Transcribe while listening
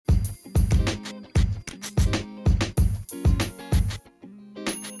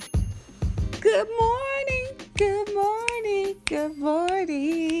Good morning, good morning, good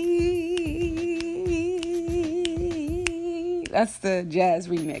morning. That's the jazz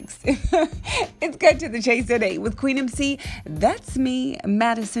remix. It's Cut to the Chase today with Queen MC. That's me,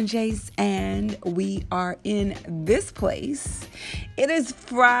 Madison Chase, and we are in this place. It is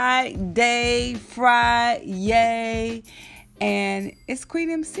Friday, and it's Queen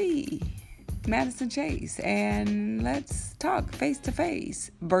MC, Madison Chase, and let's talk face to face,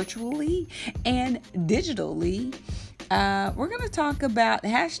 virtually and digitally. We're going to talk about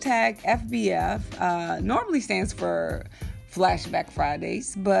hashtag FBF. Normally stands for Flashback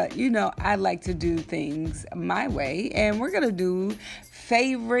Fridays, but I like to do things my way, and we're going to do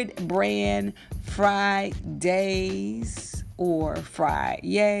favorite brand Fridays, or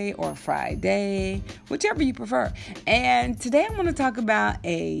Friday, or Friday, whichever you prefer. And today I want to talk about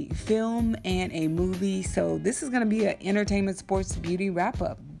a film and a movie. So this is going to be an entertainment, sports, beauty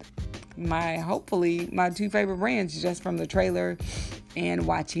wrap-up. Hopefully my two favorite brands just from the trailer and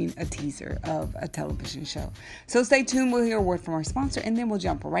watching a teaser of a television show. So stay tuned. We'll hear a word from our sponsor, and then we'll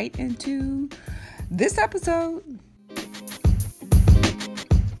jump right into this episode.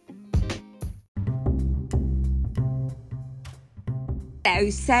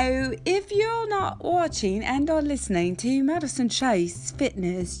 So if you're not watching and are listening to Madison Chase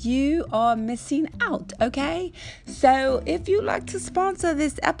Fitness, you are missing out, okay? So if you'd like to sponsor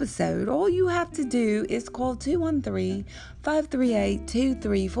this episode, all you have to do is call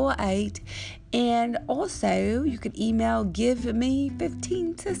 213-538-2348. And also, you can email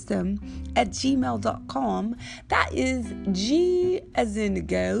giveme15system@gmail.com. That is G as in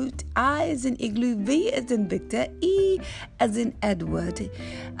goat, I as in igloo, V as in Victor, E as in Edward.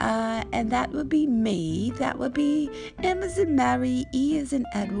 And that would be me. That would be M as in Mary, E as in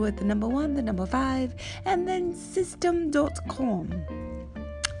Edward, the number 1, the number 5, and then system.com.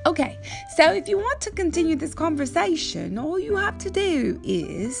 Okay, so if you want to continue this conversation, all you have to do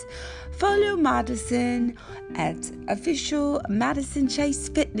is follow Madison at official Madison Chase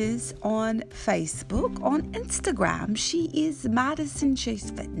Fitness on Facebook. On Instagram, she is Madison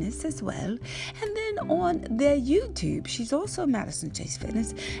Chase Fitness as well. And then on their YouTube, she's also Madison Chase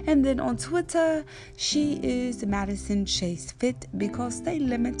Fitness. And then on Twitter, she is Madison Chase Fit because they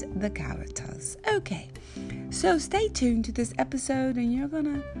limit the characters. Okay. So stay tuned to this episode and you're going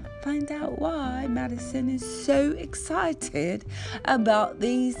to find out why Madison is so excited about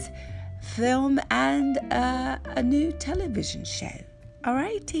these film and a new television show.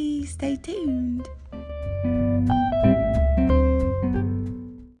 Alrighty, stay tuned.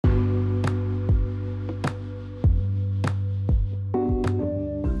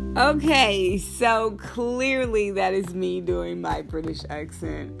 Okay, so clearly that is me doing my British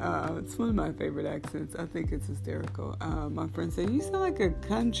accent. It's one of my favorite accents. I think it's hysterical. My friend said, you sound like a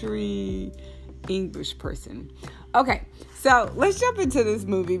country English person. Okay, so let's jump into this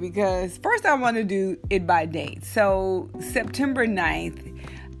movie because first I want to do it by date. So September 9th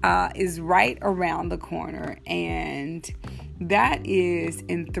is right around the corner, and that is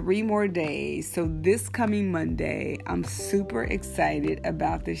in 3 more days. So this coming Monday, I'm super excited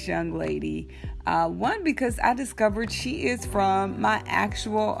about this young lady. One, because I discovered she is from my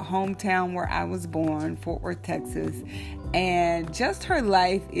actual hometown where I was born, Fort Worth, Texas. And just her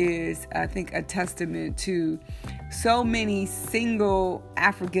life is, I think, a testament to so many single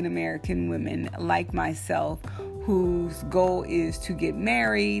African American women like myself whose goal is to get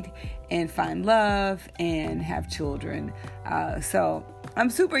married and find love and have children. So I'm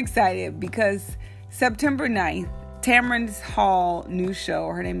super excited because September 9th, Tamron Hall new show.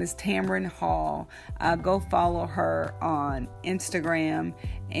 Her name is Tamron Hall. Go follow her on Instagram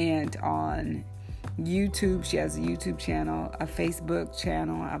and on YouTube. She has a YouTube channel, a Facebook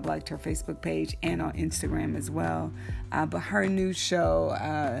channel. I've liked her Facebook page and on Instagram as well. But her new show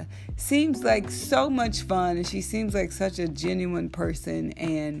seems like so much fun, and she seems like such a genuine person,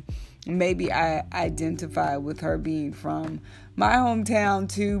 and maybe I identify with her being from my hometown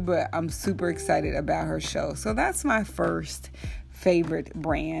too, but I'm super excited about her show. So that's my first favorite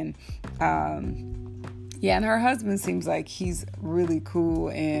brand. Yeah, and her husband seems like he's really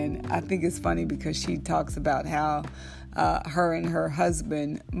cool, and I think it's funny because she talks about how her and her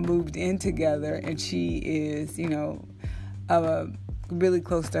husband moved in together, and she is, really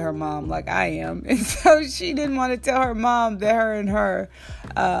close to her mom like I am, and so she didn't want to tell her mom that her and her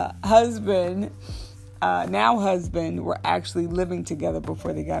husband were actually living together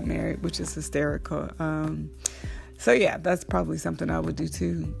before they got married, which is hysterical. So yeah, that's probably something I would do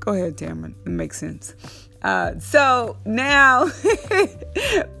too. Go ahead, Tamron. It makes sense. So now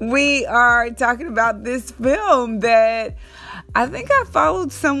we are talking about this film that I think I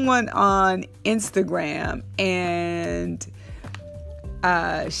followed someone on Instagram, and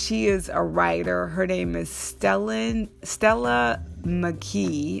she is a writer. Her name is Stella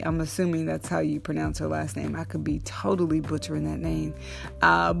McKee. I'm assuming that's how you pronounce her last name. I could be totally butchering that name.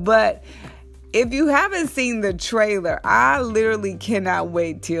 But if you haven't seen the trailer, I literally cannot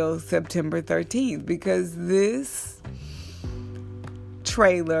wait till September 13th, because this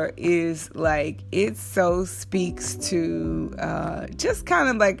trailer is like, it so speaks to just kind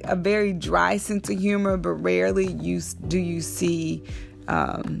of like a very dry sense of humor, but rarely do you see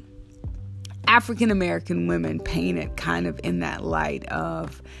African American women painted kind of in that light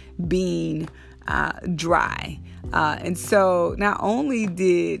of being dry. And so not only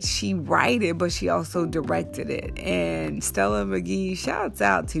did she write it, but she also directed it. And Stella McKee, shouts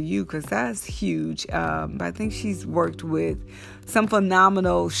out to you, because that's huge. But I think she's worked with some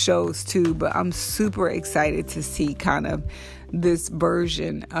phenomenal shows too. But I'm super excited to see kind of this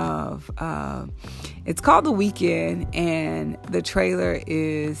version of it's called The Weekend, and the trailer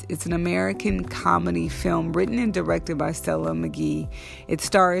it's an American comedy film written and directed by Stella McKee. It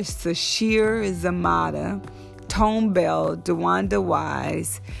stars Sashir Zamata, Tone Bell, DeWanda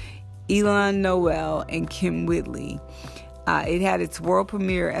Wise, Elon Noel, and Kim Whitley. It had its world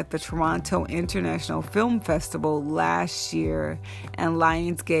premiere at the Toronto International Film Festival last year, and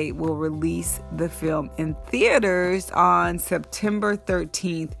Lionsgate will release the film in theaters on September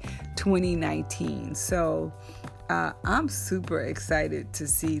 13th, 2019. So I'm super excited to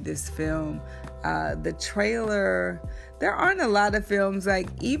see this film. The trailer, there aren't a lot of films, like,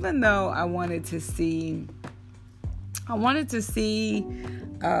 even though I wanted to see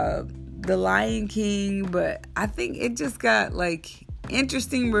The Lion King, but I think it just got like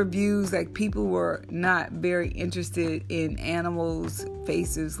interesting reviews. Like, people were not very interested in animals'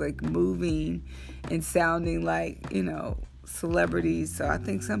 faces like moving and sounding like, celebrities. So I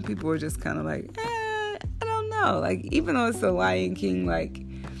think some people were just kind of like, I don't know. Like, even though it's The Lion King, like,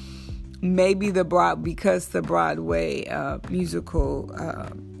 maybe because the Broadway musical,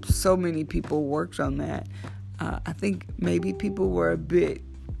 so many people worked on that. I think maybe people were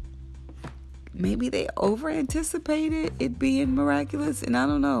maybe they over-anticipated it being miraculous. And I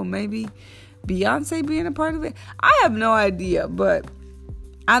don't know, maybe Beyonce being a part of it. I have no idea, but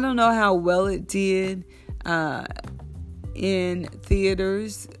I don't know how well it did in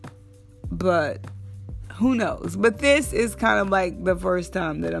theaters, but who knows? But this is kind of like the first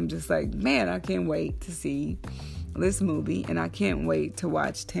time that I'm just like, man, I can't wait to see this movie, and I can't wait to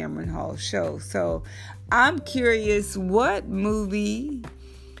watch Tamron Hall's show. So I'm curious, what movie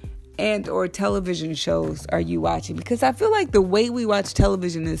and or television shows are you watching? Because I feel like the way we watch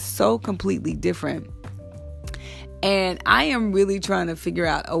television is so completely different, and I am really trying to figure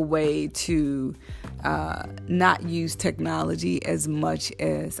out a way to not use technology as much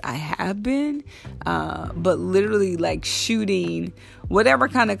as I have been, but literally like shooting whatever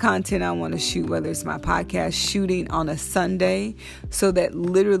kind of content I want to shoot, whether it's my podcast, shooting on a Sunday, so that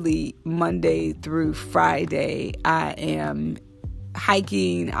literally Monday through Friday I am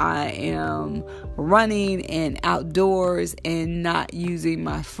hiking, I am running and outdoors and not using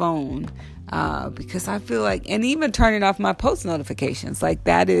my phone. Because I feel like, and even turning off my post notifications, like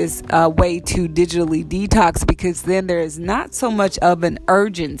that is a way to digitally detox, because then there is not so much of an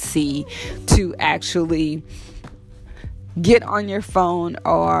urgency to actually get on your phone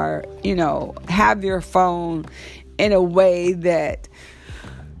or, have your phone in a way that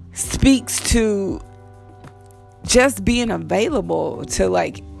speaks to just being available to,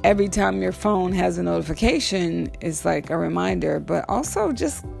 like, every time your phone has a notification is like a reminder, but also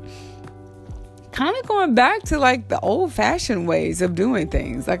just kind of going back to like the old fashioned ways of doing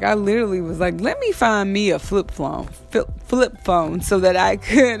things. Like, I literally was like, let me find me a flip phone so that I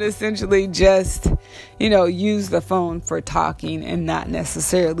could essentially just, use the phone for talking and not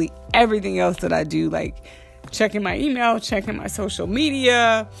necessarily everything else that I do, like checking my email, checking my social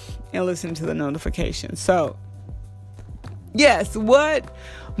media, and listening to the notifications. So yes, what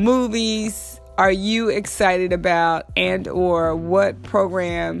movies are you excited about, and or what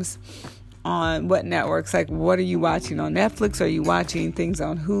programs on what networks? Like, what are you watching on Netflix? Are you watching things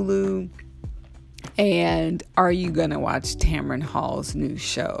on Hulu? And are you gonna watch Tamron Hall's new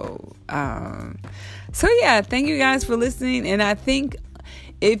show? So yeah, thank you guys for listening. And I think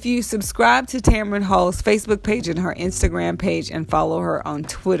if you subscribe to Tamron Hall's Facebook page and her Instagram page and follow her on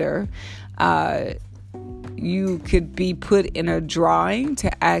Twitter, you could be put in a drawing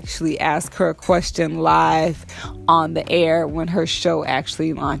to actually ask her a question live on the air when her show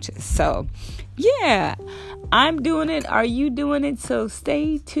actually launches. So yeah, I'm doing it. Are you doing it? So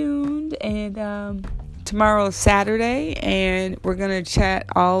stay tuned and tomorrow's Saturday, and we're going to chat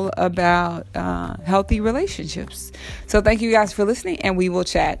all about healthy relationships. So thank you guys for listening, and we will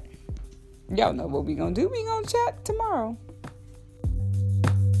chat. Y'all know what we're going to do. We're going to chat tomorrow.